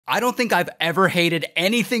I don't think I've ever hated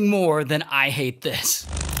anything more than I hate this.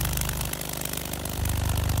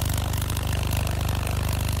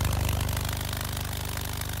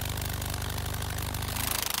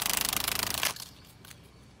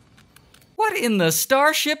 What in the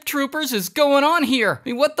Starship Troopers is going on here? I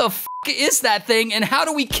mean, what the f is that thing, and how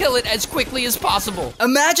do we kill it as quickly as possible?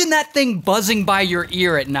 Imagine that thing buzzing by your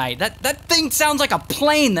ear at night. That thing sounds like a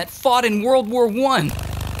plane that fought in World War I.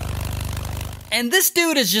 And this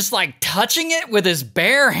dude is just like touching it with his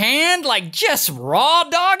bare hand, like just raw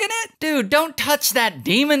dogging it? Dude, don't touch that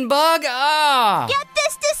demon bug. Ah. Get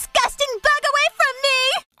this disgusting bug away from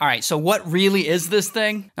me! All right, so what really is this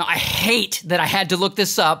thing? Now, I hate that I had to look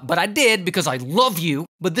this up, but I did because I love you.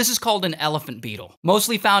 But this is called an elephant beetle,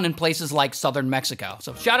 mostly found in places like southern Mexico.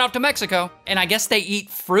 So shout out to Mexico. And I guess they eat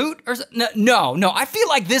fruit or no, I feel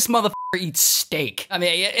like this motherfucker eats steak. I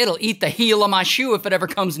mean, it'll eat the heel of my shoe if it ever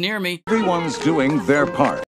comes near me. Everyone's doing their part.